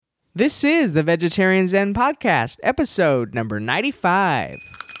This is the Vegetarian Zen Podcast, episode number 95.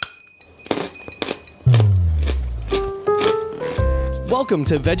 Welcome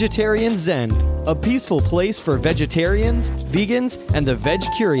to Vegetarian Zen, a peaceful place for vegetarians, vegans, and the veg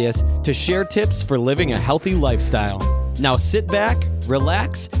curious to share tips for living a healthy lifestyle. Now sit back,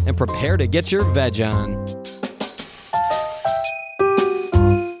 relax, and prepare to get your veg on.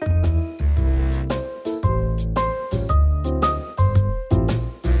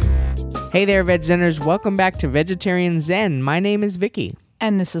 Hey there, Veg Zeners. Welcome back to Vegetarian Zen. My name is Vicky.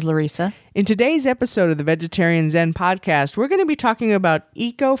 And this is Larissa. In today's episode of the Vegetarian Zen Podcast, we're going to be talking about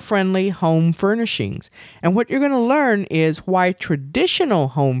eco-friendly home furnishings. And what you're going to learn is why traditional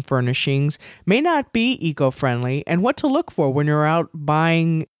home furnishings may not be eco-friendly and what to look for when you're out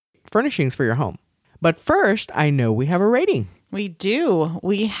buying furnishings for your home. But first, I know we have a rating. We do.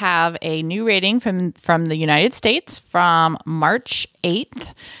 We have a new rating from the United States from March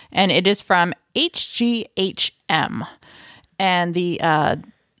 8th, and it is from HGHM. And the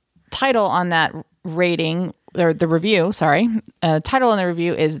title on that rating, or the review, title on the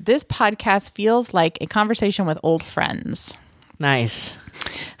review is, "This podcast feels like a conversation with old friends." Nice.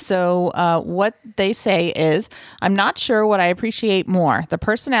 So what they say is, "I'm not sure what I appreciate more, the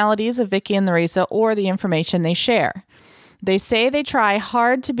personalities of Vicky and Larissa or the information they share. They say they try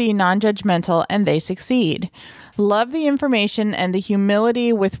hard to be non-judgmental and they succeed. Love the information and the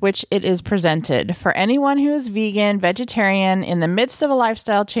humility with which it is presented. For anyone who is vegan, vegetarian, in the midst of a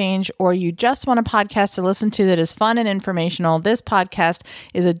lifestyle change, or you just want a podcast to listen to that is fun and informational, this podcast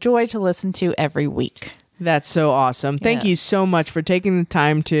is a joy to listen to every week." That's so awesome. Thank you so much for taking the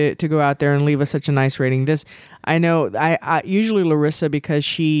time to go out there and leave us such a nice rating. I know I usually Larissa, because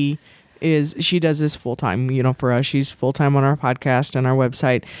she does this full time, for us. She's full time on our podcast and our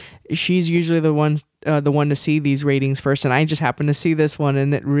website. She's usually the one to see these ratings first, and I just happened to see this one,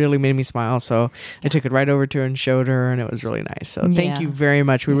 and it really made me smile. So I took it right over to her and showed her, and it was really nice. So thank you very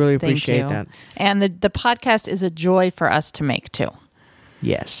much. We really appreciate that. And the podcast is a joy for us to make too.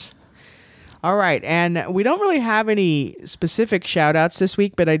 Yes. All right. And we don't really have any specific shout outs this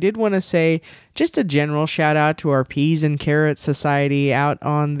week, but I did want to say just a general shout out to our Peas and Carrots Society out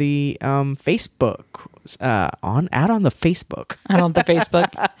on the Facebook. Out on the Facebook. Out on the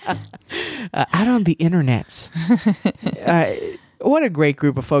Facebook. Out on the internets. What a great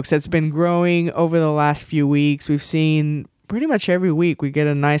group of folks that's been growing over the last few weeks. We've seen pretty much every week we get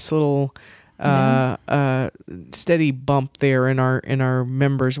a nice little steady bump there in our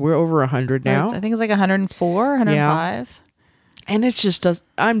members. We're over 100 now. I think it's like 104, 105. Yeah. And it's just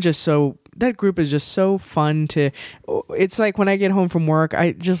that group is just so fun it's like when I get home from work,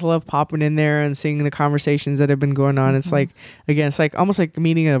 I just love popping in there and seeing the conversations that have been going on. Mm-hmm. It's like almost like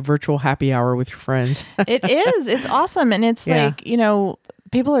meeting a virtual happy hour with your friends. It is. It's awesome. And it's like,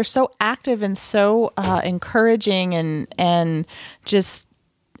 people are so active and so encouraging and just,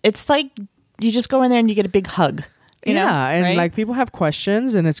 it's like, you just go in there and you get a big hug. And like people have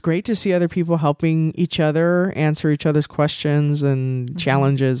questions, and it's great to see other people helping each other answer each other's questions and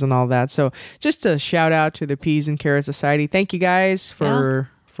challenges and all that. So just a shout out to the Peas and Carrots Society. Thank you guys for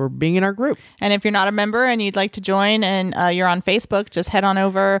being in our group. And if you're not a member and you'd like to join and you're on Facebook, just head on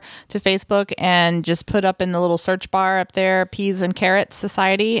over to Facebook and just put up in the little search bar up there, Peas and Carrots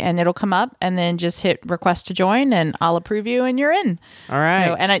Society, and it'll come up, and then just hit request to join and I'll approve you and you're in. All right.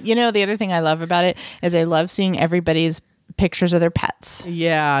 So, and the other thing I love about it is I love seeing everybody's pictures of their pets.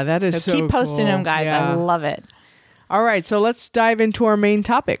 Yeah, that is so keep posting cool. them, guys. Yeah. I love it. All right. So let's dive into our main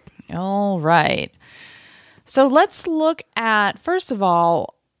topic. All right. So let's look at, first of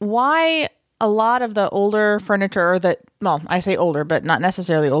all, why a lot of the older furniture, I say older, but not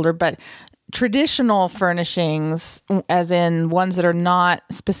necessarily older, but traditional furnishings, as in ones that are not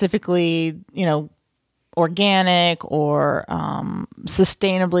specifically, organic or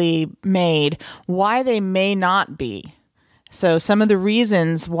sustainably made, why they may not be. So some of the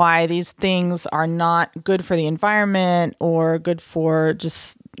reasons why these things are not good for the environment or good for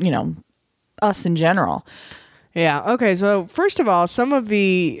just, us in general. Yeah. Okay. So first of all, some of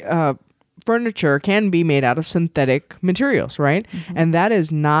the furniture can be made out of synthetic materials, right? Mm-hmm. And that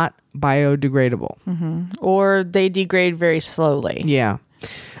is not biodegradable. Mm-hmm. Or they degrade very slowly. Yeah.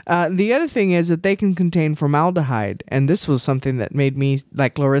 The other thing is that they can contain formaldehyde. And this was something that made me,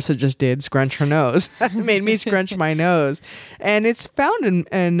 like Larissa just did, scrunch her nose. It made me scrunch my nose. And it's found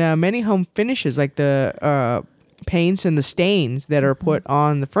in many home finishes, like the paints and the stains that are put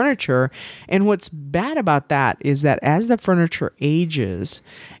on the furniture. And what's bad about that is that as the furniture ages,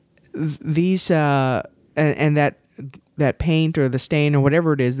 these that that paint or the stain or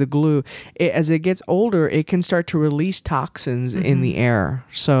whatever it is, the glue, as it gets older, it can start to release toxins in the air.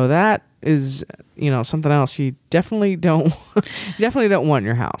 So that is, something else you definitely don't want in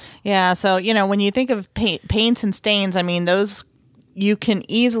your house. Yeah. So, when you think of paints and stains, I mean, those you can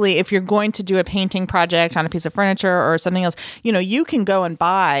easily, if you're going to do a painting project on a piece of furniture or something else, you can go and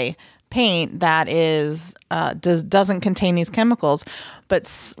buy paint that is doesn't contain these chemicals.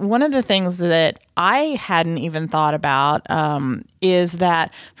 But one of the things that I hadn't even thought about is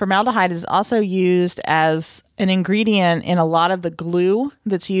that formaldehyde is also used as an ingredient in a lot of the glue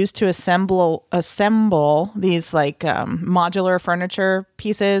that's used to assemble these like modular furniture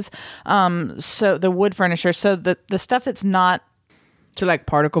pieces. So the wood furniture, so the stuff that's not so like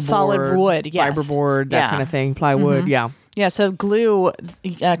particle board, solid wood, yes. fiberboard, that kind of thing, plywood, Yeah, so glue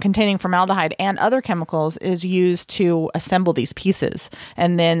containing formaldehyde and other chemicals is used to assemble these pieces.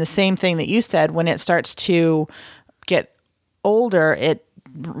 And then the same thing that you said, when it starts to get older, it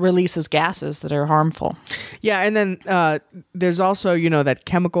releases gases that are harmful. Yeah, and then there's also, that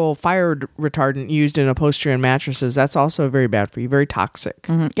chemical fire retardant used in upholstery and mattresses. That's also very bad for you, very toxic.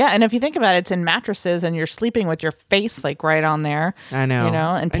 Yeah, and if you think about it, it's in mattresses and you're sleeping with your face like right on there. I know.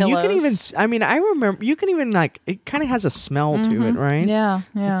 And pillows. And you can even, I remember, you can even it kind of has a smell to it, right? Yeah.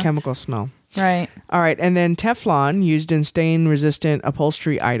 A chemical smell. Right. All right, and then Teflon used in stain-resistant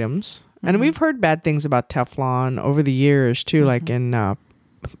upholstery items. And we've heard bad things about Teflon over the years too, like in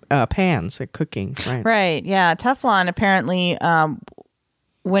pans, like cooking, right? Right. Yeah. Teflon apparently,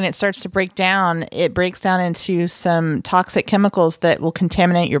 when it starts to break down, it breaks down into some toxic chemicals that will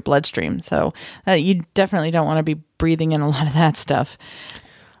contaminate your bloodstream. So you definitely don't want to be breathing in a lot of that stuff.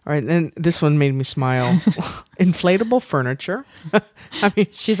 All right, and this one made me smile. Inflatable furniture. I mean,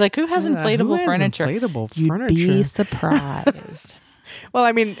 she's like, "Who has inflatable furniture? You'd be surprised." Well,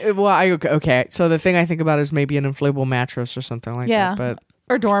 I mean, okay. So the thing I think about is maybe an inflatable mattress or something like that. But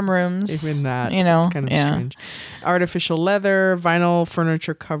or dorm rooms. Even that, it's kind of strange. Artificial leather, vinyl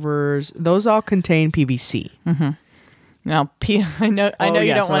furniture covers, those all contain PVC. Mm-hmm. Now, I know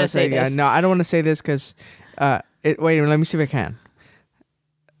you don't want to say this. No, I don't want to say this because, wait a minute, let me see if I can.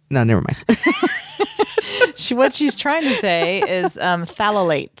 No, never mind. What she's trying to say is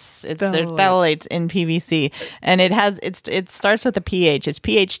phthalates. They're phthalates in PVC, and it starts with a pH. It's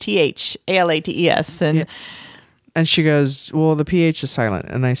PHTHALATES, and she goes, "Well, the pH is silent."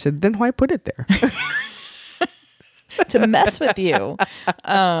 And I said, "Then why put it there?" To mess with you.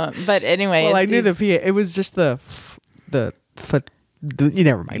 But anyway, well, I knew the pH. It was just the you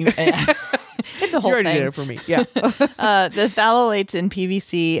never mind. It's a whole thing. You already did it for me. Yeah. The phthalates in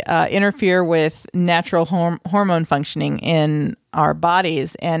PVC interfere with natural hormone functioning in our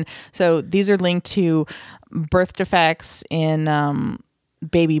bodies. And so these are linked to birth defects in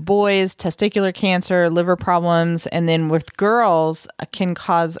baby boys, testicular cancer, liver problems, and then with girls can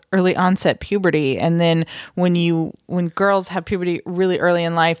cause early onset puberty. And then when girls have puberty really early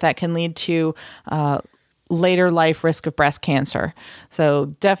in life, that can lead to later life risk of breast cancer. So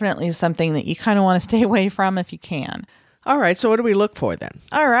definitely something that you kind of want to stay away from if you can. All right. So what do we look for then?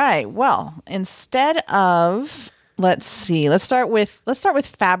 All right. Well, instead of, let's start with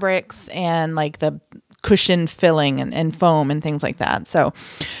fabrics and like the cushion filling and foam and things like that. So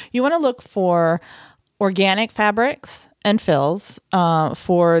you want to look for organic fabrics and fills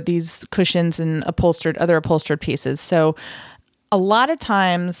for these cushions and other upholstered pieces. So a lot of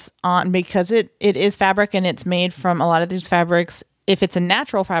times, because it is fabric and it's made from a lot of these fabrics, if it's a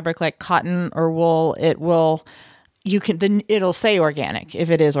natural fabric like cotton or wool, it'll say organic if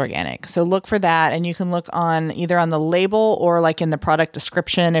it is organic. So look for that, and you can look either on the label or like in the product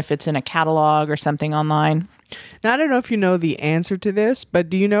description if it's in a catalog or something online. Now, I don't know if you know the answer to this, but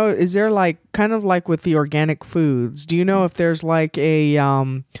do you know, is there like, kind of like with the organic foods, do you know if there's like a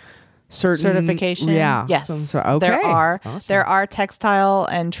certain certification? Yeah. Yes. Okay. There are. Awesome. There are textile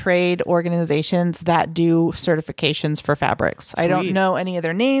and trade organizations that do certifications for fabrics. Sweet. I don't know any of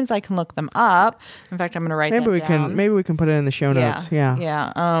their names. I can look them up. In fact, I'm going to write that down. Maybe we can put it in the show notes. Yeah.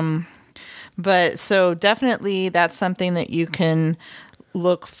 Yeah. But so definitely that's something that you can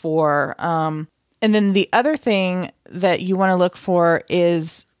look for. And then the other thing that you want to look for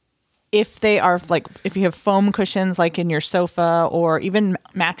is if they are like, if you have foam cushions like in your sofa or even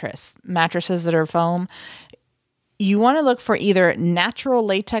mattresses that are foam, you want to look for either natural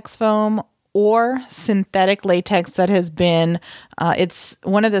latex foam or synthetic latex that has been, it's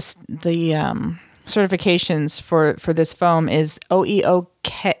one of the certifications for this foam is OEKO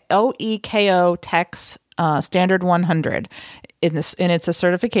Tex Standard 100. it's a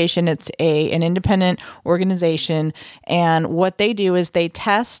certification. It's an independent organization, and what they do is they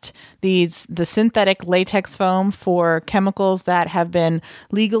test the synthetic latex foam for chemicals that have been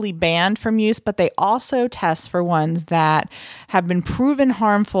legally banned from use, but they also test for ones that have been proven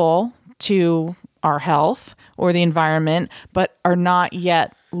harmful to our health or the environment, but are not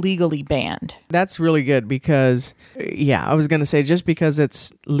yet legally banned. That's really good because, I was going to say, just because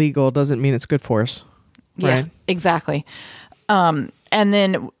it's legal doesn't mean it's good for us. Right? Yeah, exactly. And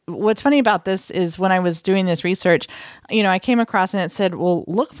then what's funny about this is when I was doing this research, I came across and it said, well,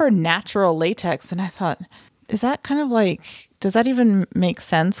 look for natural latex. And I thought, is that kind of like, does that even make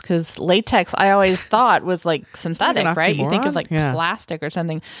sense? Because latex, I always thought was like synthetic, right? You think of like plastic or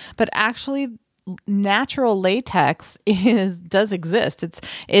something, but actually natural latex does exist.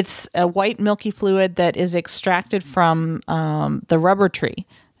 It's a white milky fluid that is extracted from the rubber tree.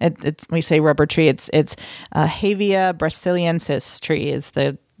 We say rubber tree. It's Havia brasiliensis tree is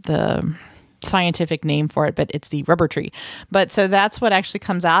the scientific name for it, but it's the rubber tree. But so that's what actually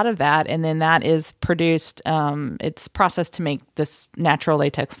comes out of that, and then that is produced. It's processed to make this natural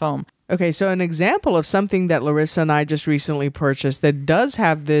latex foam. Okay, so an example of something that Larissa and I just recently purchased that does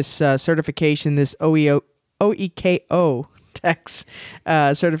have this certification, this OEKO Tex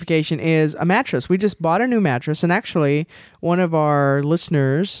certification, is a mattress. We just bought a new mattress, and actually one of our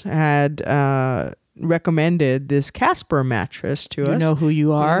listeners had recommended this Casper mattress to us. You know who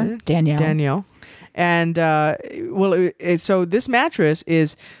you are? Mm-hmm. Danielle. And so this mattress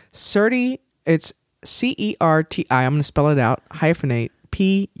is CERTI, it's CERTI, I'm going to spell it out, hyphenate,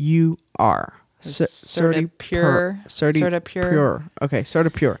 PUR. CERTI Pure. CERTI Pure. Okay,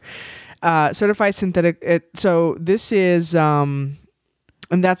 CERTI Pure. Certified synthetic. So this is, and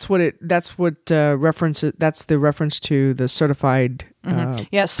that's the reference to the certified.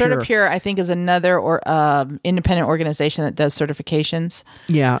 CERTI Pure, I think, is another independent organization that does certifications.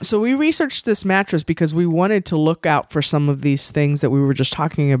 Yeah. So we researched this mattress because we wanted to look out for some of these things that we were just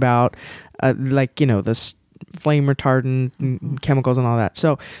talking about, like, the flame retardant chemicals and all that.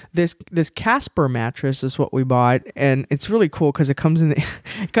 So this Casper mattress is what we bought, and it's really cool because it comes in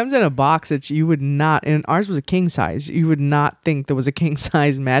a box that you would not, and ours was a king size. You would not think there was a king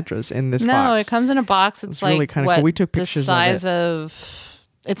size mattress in this box. No, it comes in a box. It's like, really kind of cool. We took pictures the size of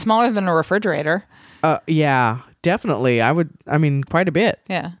it's smaller than a refrigerator. Yeah, definitely. Quite a bit.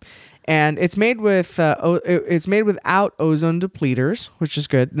 Yeah. And it's made with without ozone depleters, which is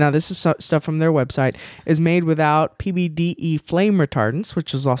good. Now, this is stuff from their website. Is made without PBDE flame retardants,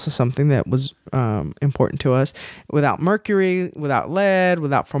 which is also something that was important to us. Without mercury, without lead,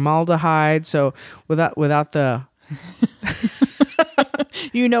 without formaldehyde. So without the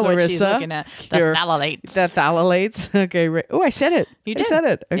you know Larissa, what she's looking at. The phthalates. The phthalates. Okay. Right. Oh, I said it. You did. I said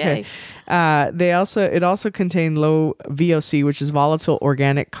it. Okay. It also contained low VOC, which is volatile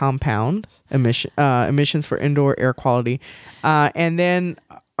organic compound emissions for indoor air quality. And then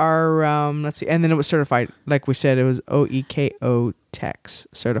our let's see. And then it was certified. Like we said, it was OEKO Tex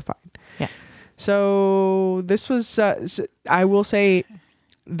certified. Yeah. So this was. I will say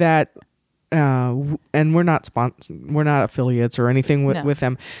that. And we're not we're not affiliates or anything with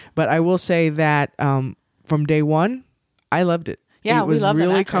them, but I will say that from day one, I loved it. Yeah, it was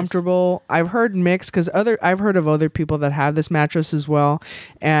really comfortable. I've heard mixed because I've heard of other people that have this mattress as well,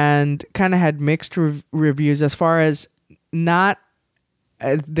 and kind of had mixed reviews as far as not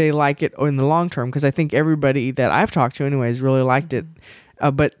they like it in the long term. Because I think everybody that I've talked to, anyways, really liked it.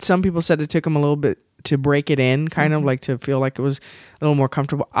 But some people said it took them a little bit to break it in, kind of like to feel like it was a little more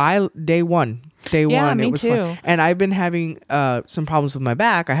comfortable. Day one, me it was too. fun. And I've been having some problems with my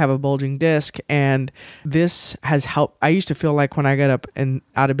back. I have a bulging disc, and this has helped. I used to feel like when I got up and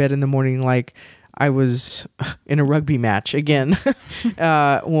out of bed in the morning, like I was in a rugby match again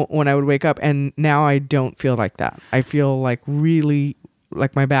when I would wake up, and now I don't feel like that. I feel like really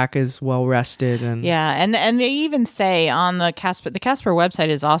like my back is well rested. And and they even say on the Casper website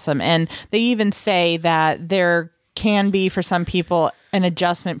is awesome, and they even say that there can be for some people an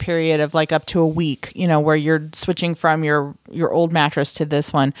adjustment period of like up to a week, where you're switching from your old mattress to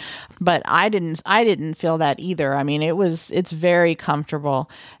this one. But I didn't feel that either. I mean, it's very comfortable.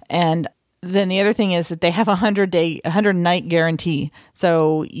 And then the other thing is that they have a 100-night guarantee.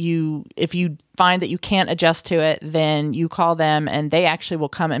 So if you find that you can't adjust to it, then you call them and they actually will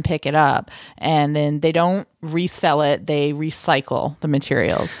come and pick it up. And then they don't resell it; they recycle the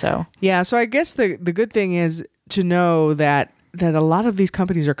materials. So so I guess the good thing is to know that a lot of these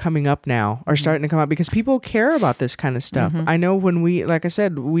companies are coming up now, are starting to come up because people care about this kind of stuff. I know when like I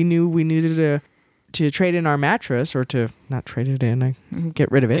said, we knew we needed trade in our mattress, or to not trade it in,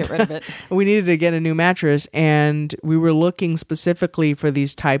 get rid of it. Get rid of it. We needed to get a new mattress, and we were looking specifically for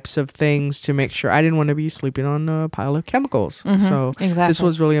these types of things to make sure I didn't want to be sleeping on a pile of chemicals. So exactly. this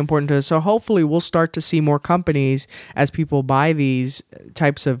was really important to us. So hopefully we'll start to see more companies, as people buy these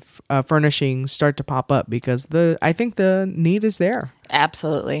types of furnishings, start to pop up, because I think the need is there.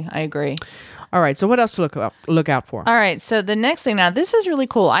 Absolutely. I agree. All right. So what else to look out for? All right. So the next thing, now this is really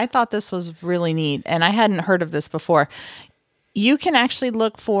cool. I thought this was really neat, and I hadn't heard of this before. You can actually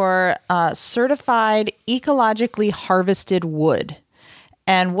look for certified ecologically harvested wood.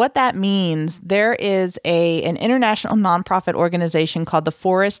 And what that means, there is an international nonprofit organization called the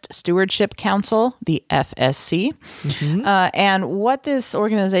Forest Stewardship Council, the FSC. And what this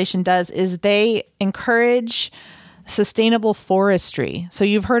organization does is they encourage sustainable forestry. So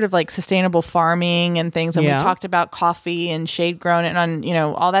you've heard of like sustainable farming and things, and we talked about coffee and shade grown and on,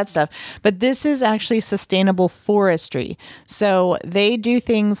 all that stuff. But this is actually sustainable forestry. So they do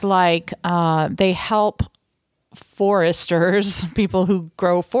things like they help foresters, people who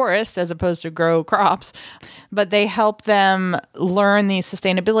grow forests as opposed to grow crops, but they help them learn these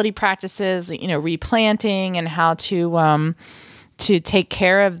sustainability practices, replanting and how to take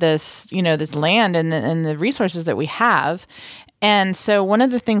care of this, this land and the resources that we have. And so one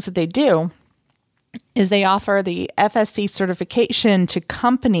of the things that they do is they offer the FSC certification to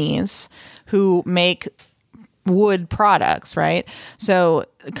companies who make wood products, right? So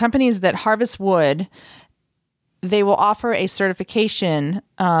companies that harvest wood, they will offer a certification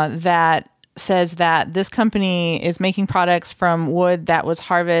that says that this company is making products from wood that was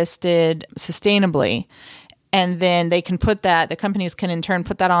harvested sustainably. And then they can put that, the companies can in turn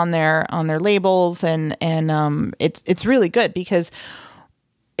put that on their labels, and it's really good, because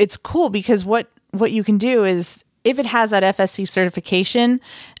it's cool, because what you can do is, if it has that FSC certification,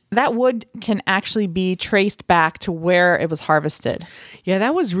 that wood can actually be traced back to where it was harvested. Yeah,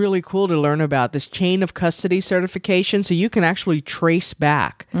 that was really cool to learn about, this chain of custody certification. So you can actually trace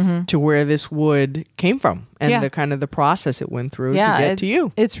back to where this wood came from, and the kind of the process it went through to get to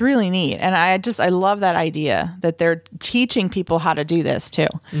you. It's really neat. And I love that idea that they're teaching people how to do this too,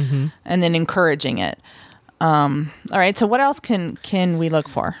 and then encouraging it. All right. So what else can we look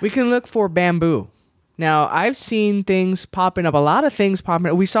for? We can look for bamboo. Now, I've seen things popping up, a lot of things popping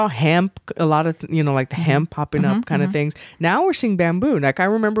up. We saw hemp, a lot of, like the hemp popping up kind of things. Now we're seeing bamboo. Like, I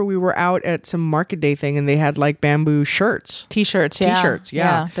remember we were out at some market day thing, and they had like bamboo shirts. T-shirts,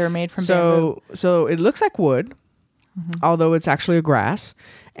 yeah. They're made from bamboo. So it looks like wood, although it's actually a grass.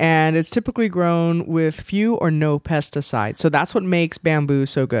 And it's typically grown with few or no pesticides. So that's what makes bamboo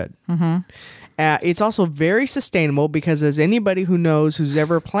so good. It's also very sustainable, because as anybody who knows who's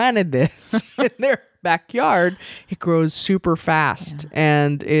ever planted this in their backyard, it grows super fast,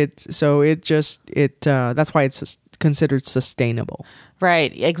 and that's why it's considered sustainable.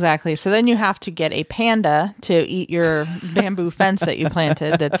 Right, exactly. So then you have to get a panda to eat your bamboo fence that you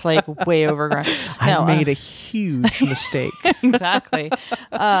planted that's like way overgrown. I made a huge mistake. Exactly.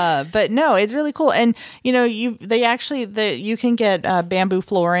 But no, it's really cool. And you can get bamboo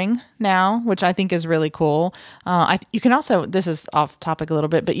flooring now, which I think is really cool. You can also, this is off topic a little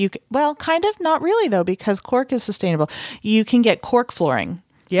bit, but kind of not really though, because cork is sustainable. You can get cork flooring.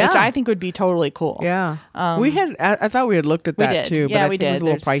 Yeah. Which I think would be totally cool. Yeah. I thought we had looked at that too, but I think it was a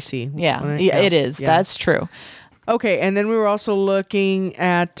little pricey. Yeah, it is. Yeah. That's true. Okay. And then we were also looking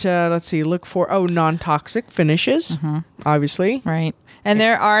at, look for non-toxic finishes, obviously. Right. And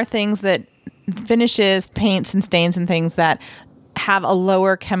there are things that finishes, paints and stains and things that have a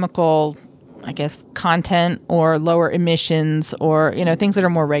lower chemical, I guess, content, or lower emissions, or, things that are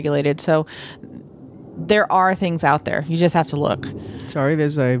more regulated. So there are things out there. You just have to look. Sorry,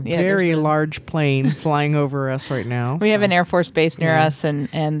 there's a very large plane flying over us right now. We have an Air Force base near us, and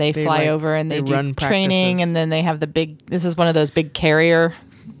they fly over, and they do run training, practices. And then they have this is one of those big carrier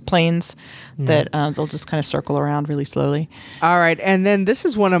planes that they'll just kind of circle around really slowly. All right. And then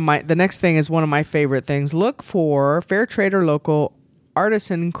the next thing is one of my favorite things. Look for fair trade or local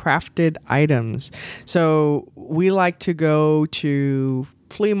artisan crafted items. So we like to go to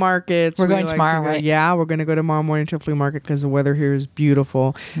flea markets. We're going tomorrow, right? Yeah, we're going to go tomorrow morning to a flea market because the weather here is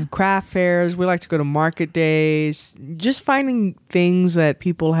beautiful. Craft fairs. We like to go to market days. Just finding things that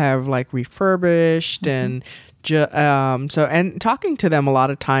people have like refurbished and and talking to them a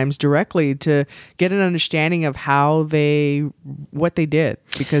lot of times directly to get an understanding of what they did,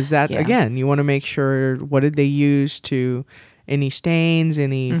 because again, you want to make sure what did they use to any stains,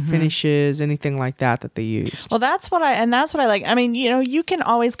 any finishes, anything like that they used. Well, that's what I like. I mean, you can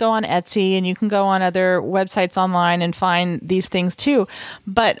always go on Etsy and you can go on other websites online and find these things too.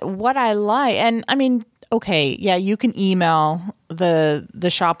 But what I like, and I mean, okay, yeah, you can email the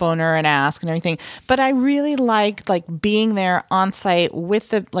shop owner and ask and everything, but I really like being there on site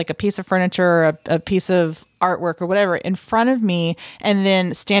with a piece of furniture or a piece of artwork or whatever in front of me, and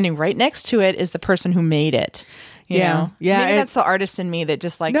then standing right next to it is the person who made it. You know? Maybe that's the artist in me that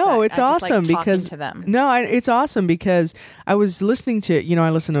just like it's awesome because to them. It's awesome because I was listening to I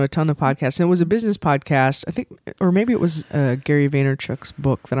listen to a ton of podcasts, and it was a business podcast, I think, or maybe it was Gary Vaynerchuk's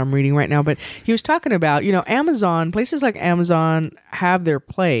book that I'm reading right now, but he was talking about Amazon, places like Amazon have their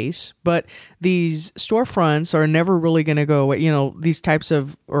place, but these storefronts are never really going to go away. These types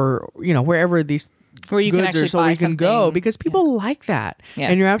of, or wherever these where you goods can actually are, so buy we can go, something. because people like that. Yeah.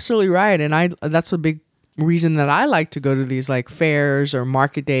 And you're absolutely right, and that's a big reason that I like to go to these like fairs or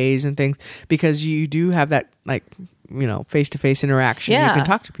market days and things, because you do have that face-to-face interaction. Yeah. You can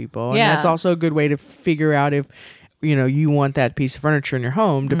talk to people, and Yeah. that's also a good way to figure out if you want that piece of furniture in your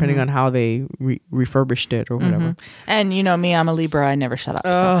home, depending on how they refurbished it or whatever. And me, I'm a Libra. I never shut up.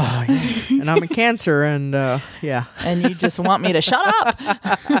 Oh, yeah. And I'm a Cancer, and yeah. And you just want me to shut up.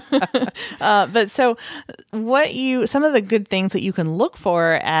 But so some of the good things that you can look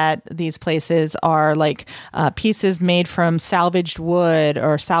for at these places are like pieces made from salvaged wood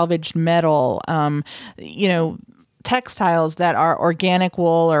or salvaged metal, textiles that are organic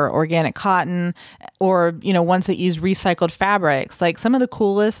wool or organic cotton, or ones that use recycled fabrics. Like some of the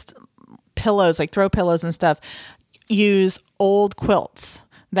coolest pillows, like throw pillows and stuff, use old quilts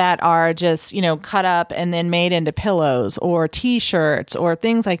that are just cut up and then made into pillows, or t-shirts or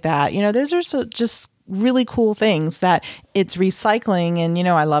things like that. Those are just really cool things that it's recycling, and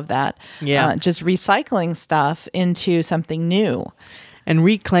I love that. Just recycling stuff into something new. And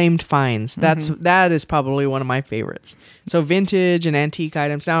reclaimed finds. That is probably one of my favorites. So vintage and antique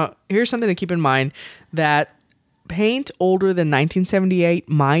items. Now, here's something to keep in mind, that paint older than 1978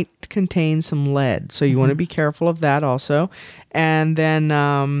 might contain some lead. So you want to be careful of that also. And then,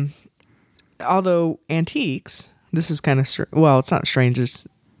 although antiques, this is kind of, it's not strange, it's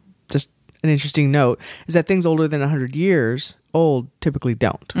just an interesting note, is that things older than 100 years old typically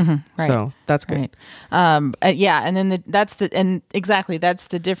don't. Right. So that's good. Right. And then that's the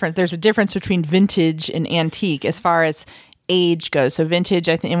difference. There's a difference between vintage and antique as far as age goes. So vintage,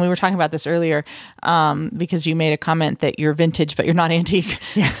 I think, and we were talking about this earlier, because you made a comment that you're vintage, but you're not antique.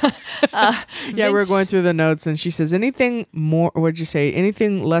 Yeah. We're going through the notes, and she says anything more, what'd you say?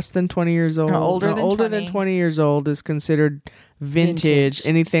 Anything less than 20 years old, older than 20 years old is considered vintage.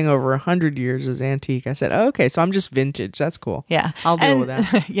 Anything over 100 years is antique. I said, okay, so I'm just vintage. That's cool. Yeah. I'll deal with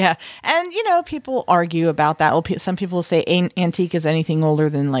that. Yeah. And, people argue about that. Well, some people say antique is anything older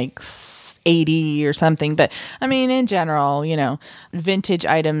than like 80 or something. But I mean, in general, vintage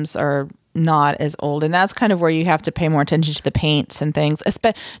items are not as old. And that's kind of where you have to pay more attention to the paints and things.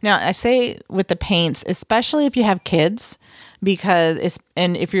 Now, I say with the paints, especially if you have kids,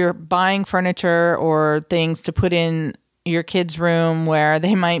 and if you're buying furniture or things to put in your kids' room where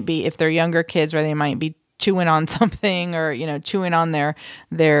they might be, if they're younger kids, where they might be chewing on something or, chewing on their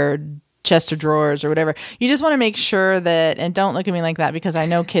chest of drawers or whatever. You just want to make sure that, and don't look at me like that because I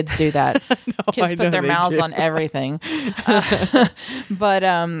know kids do that. Kids put their mouths on everything. But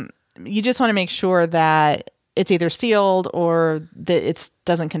you just want to make sure that it's either sealed or that it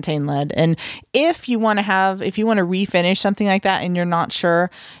doesn't contain lead. And if you want to refinish something like that and you're not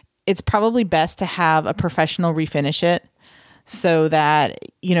sure, it's probably best to have a professional refinish it, so that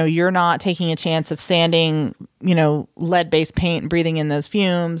you're not taking a chance of sanding lead-based paint and breathing in those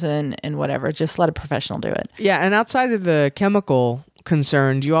fumes and whatever. Just let a professional do it. Yeah, and outside of the chemical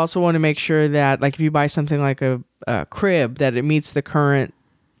concerns, you also want to make sure that, like, if you buy something like a crib, that it meets the current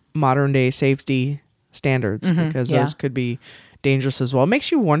modern day safety standards, because those could be dangerous as well. It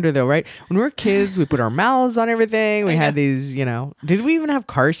makes you wonder though, right? When we were kids, we put our mouths on everything. We had these, did we even have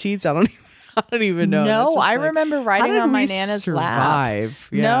car seats? I don't even know. No, I remember riding on my Nana's lap.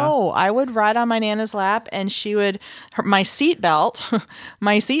 Yeah. No, I would ride on my Nana's lap, and my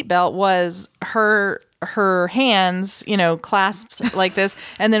seatbelt was her hands, clasped like this.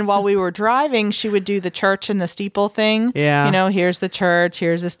 And then while we were driving, she would do the church and the steeple thing. Yeah. Here's the church,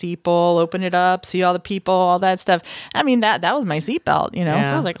 here's the steeple, open it up, see all the people, all that stuff. I mean, that was my seatbelt, Yeah.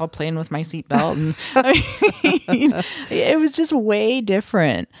 So I was like all playing with my seatbelt. And it was just way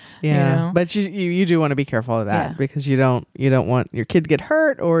different. Yeah. But you do want to be careful of that, because you don't want your kid to get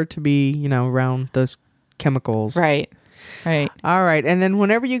hurt or to be, around those chemicals. Right. Right. All right. And then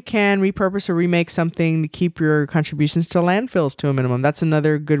whenever you can, repurpose or remake something to keep your contributions to landfills to a minimum. That's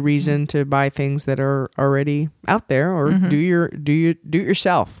another good reason to buy things that are already out there, or do it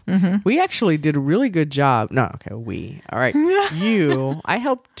yourself. We actually did a really good job. No, okay, all right. I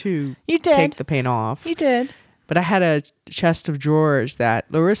helped to take the paint off. You did. But I had a chest of drawers that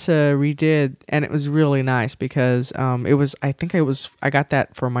Larissa redid, and it was really nice because I got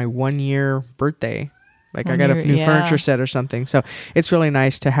that for my 1-year birthday. Like I got a new furniture set or something. So it's really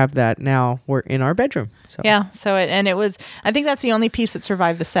nice to have that now. We're in our bedroom. So yeah. So I think that's the only piece that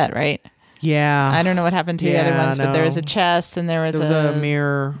survived the set, right? Yeah. I don't know what happened to the other ones, but there was a chest and there was a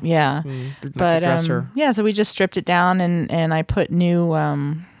mirror. Yeah. But a dresser. So we just stripped it down and I put new,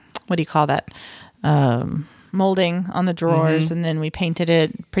 what do you call that? Molding on the drawers, and then we painted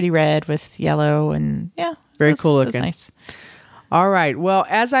it pretty red with yellow, and very cool looking. It was nice. All right. Well,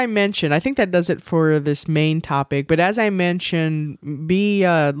 as I mentioned, I think that does it for this main topic. But as I mentioned, be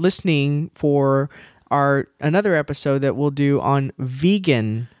listening for another episode that we'll do on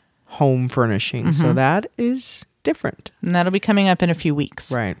vegan home furnishing. So that is different, and that'll be coming up in a few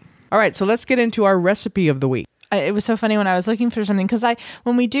weeks. Right. All right. So let's get into our recipe of the week. It was so funny when I was looking for something, because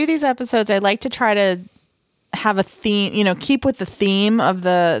when we do these episodes, I like to try to have a theme, keep with the theme of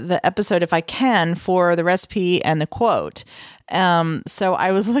the episode if I can, for the recipe and the quote. So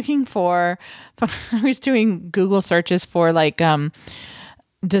I was I was doing Google searches for like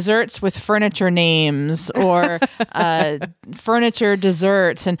desserts with furniture names, or furniture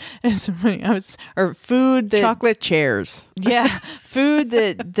desserts, and or food that chocolate chairs. Yeah, food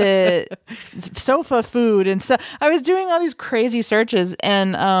the sofa food and stuff. I was doing all these crazy searches,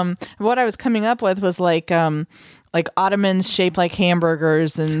 and what I was coming up with was like ottomans shaped like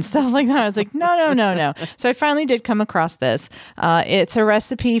hamburgers and stuff like that. I was like, no. So I finally did come across this. It's a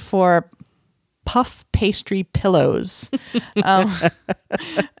recipe for puff pastry pillows. And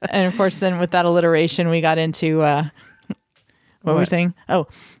of course, then with that alliteration, we got into what were we saying? Oh,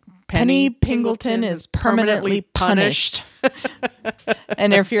 Penny Pingleton is permanently punished.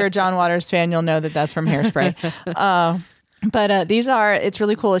 And if you're a John Waters fan, you'll know that that's from Hairspray. But it's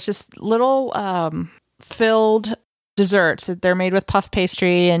really cool. It's just little filled desserts. They're made with puff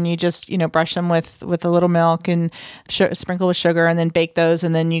pastry, and you just brush them with a little milk and sprinkle with sugar, and then bake those,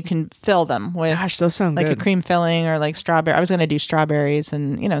 and then you can fill them with, gosh, those sound like good. A cream filling, or like strawberry. I was going to do strawberries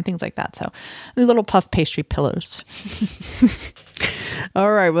and things like that. So little puff pastry pillows.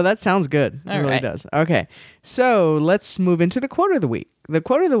 All right. Well, that sounds good. It really does. Okay. So let's move into the quote of the week. The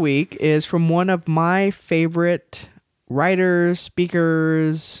quote of the week is from one of my favorite writers,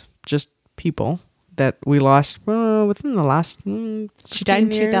 speakers, just people that we lost within the last She died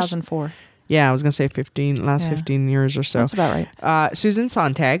in years. 2004. Yeah, I was going to say 15 years or so. That's about right. Susan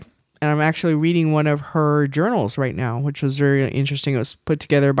Sontag. And I'm actually reading one of her journals right now, which was very interesting. It was put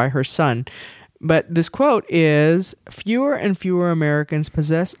together by her son. But this quote is, fewer and fewer Americans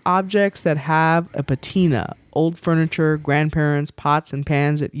possess objects that have a patina. Old furniture, grandparents, pots and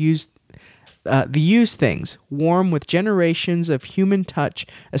pans that use the used things, warm with generations of human touch,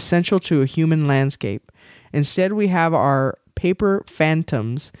 essential to a human landscape. Instead, we have our paper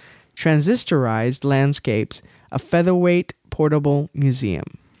phantoms, transistorized landscapes, a featherweight portable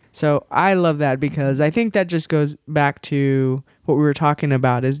museum. So I love that, because I think that just goes back to what we were talking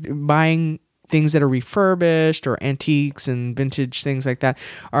about, is buying things that are refurbished or antiques and vintage things like that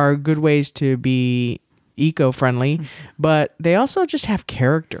are good ways to be eco-friendly, but they also just have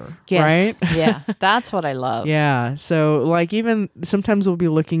character, right? Yeah, that's what I love. Yeah, so like even sometimes we'll be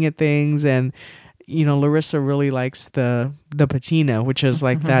looking at things, and Larissa really likes the patina, which is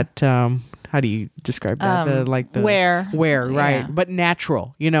like that. How do you describe that? The wear, right? Yeah. But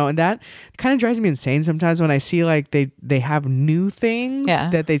natural, and that kind of drives me insane sometimes when I see like they have new things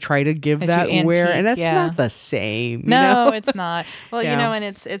that they try to give that wear, and that's not the same. No, it's not. Well, and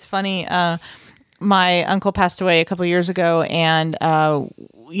it's funny. My uncle passed away a couple of years ago, and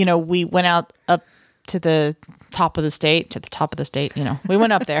we went up to the top of the state. We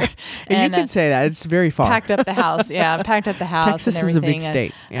went up there. And you can say that. It's very far. Packed up the house. Yeah, packed up the house. Texas and everything. is a big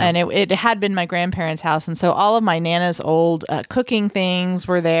state. Yeah. And it had been my grandparents' house. And so all of my Nana's old cooking things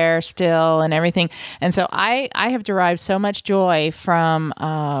were there still and everything. And so I have derived so much joy from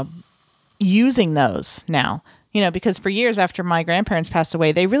using those now. Because for years after my grandparents passed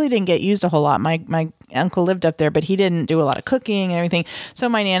away, they really didn't get used a whole lot. My uncle lived up there, but he didn't do a lot of cooking and everything. So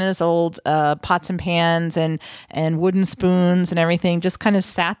my Nana's old pots and pans and wooden spoons and everything just kind of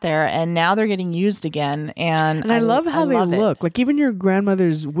sat there, and now they're getting used again. And I love how they look. Like even your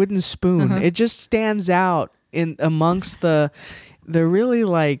grandmother's wooden spoon, it just stands out in amongst the they're really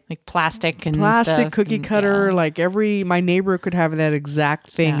like plastic and stuff. cookie cutter. Yeah. Like my neighbor could have that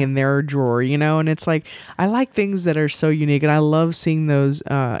exact thing in their drawer, and it's like, I like things that are so unique, and I love seeing those.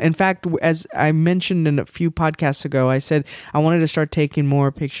 In fact, as I mentioned in a few podcasts ago, I said I wanted to start taking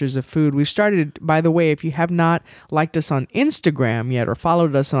more pictures of food. We've started, by the way, if you have not liked us on Instagram yet or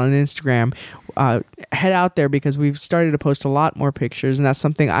followed us on Instagram, head out there, because we've started to post a lot more pictures, and that's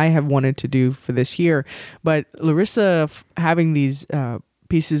something I have wanted to do for this year. But Larissa having these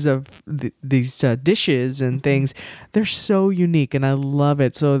pieces of these dishes and things, they're so unique, and I love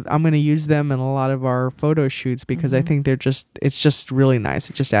it. So I'm going to use them in a lot of our photo shoots, because I think it's just really nice.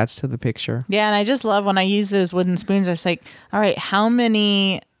 It just adds to the picture. Yeah, and I just love when I use those wooden spoons. I was like, all right, how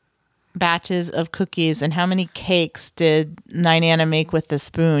many batches of cookies and how many cakes did Nina make with the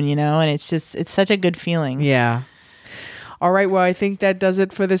spoon, and it's such a good feeling. Yeah. All right, well, I think that does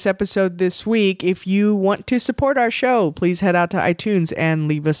it for this episode this week. If you want to support our show, please head out to iTunes and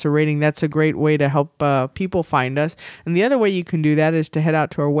leave us a rating. That's a great way to help people find us. And the other way you can do that is to head out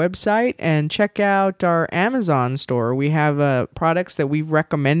to our website and check out our Amazon store. We have products that we've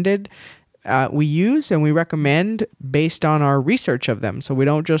recommended, we use and we recommend based on our research of them. So we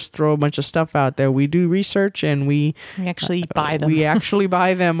don't just throw a bunch of stuff out there. We do research, and we actually buy them. We actually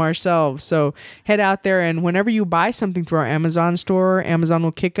buy them ourselves. So head out there, and whenever you buy something through our Amazon store, Amazon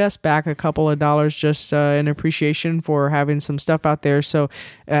will kick us back a couple of dollars just in appreciation for having some stuff out there. So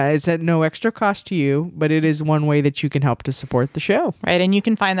it's at no extra cost to you, but it is one way that you can help to support the show. Right, and you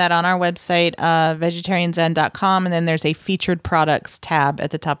can find that on our website, vegetarianzen.com, and then there's a featured products tab at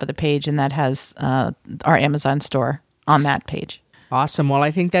the top of the page, and that has our Amazon store on that page. Awesome. Well,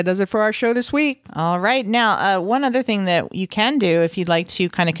 I think that does it for our show this week. All right. Now, one other thing that you can do if you'd like to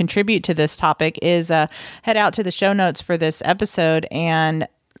kind of contribute to this topic is head out to the show notes for this episode, and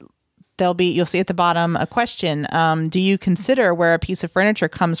you'll see at the bottom a question. Do you consider where a piece of furniture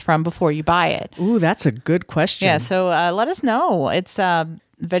comes from before you buy it? Ooh, that's a good question. Yeah. So let us know. It's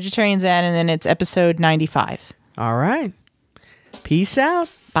Vegetarian Zen, and then it's episode 95. All right. Peace out.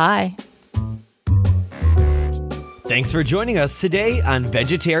 Bye. Thanks for joining us today on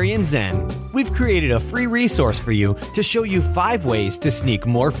Vegetarian Zen. We've created a free resource for you to show you 5 ways to sneak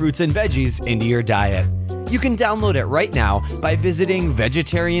more fruits and veggies into your diet. You can download it right now by visiting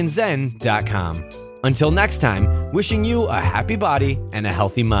vegetarianzen.com. Until next time, wishing you a happy body and a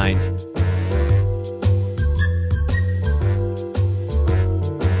healthy mind.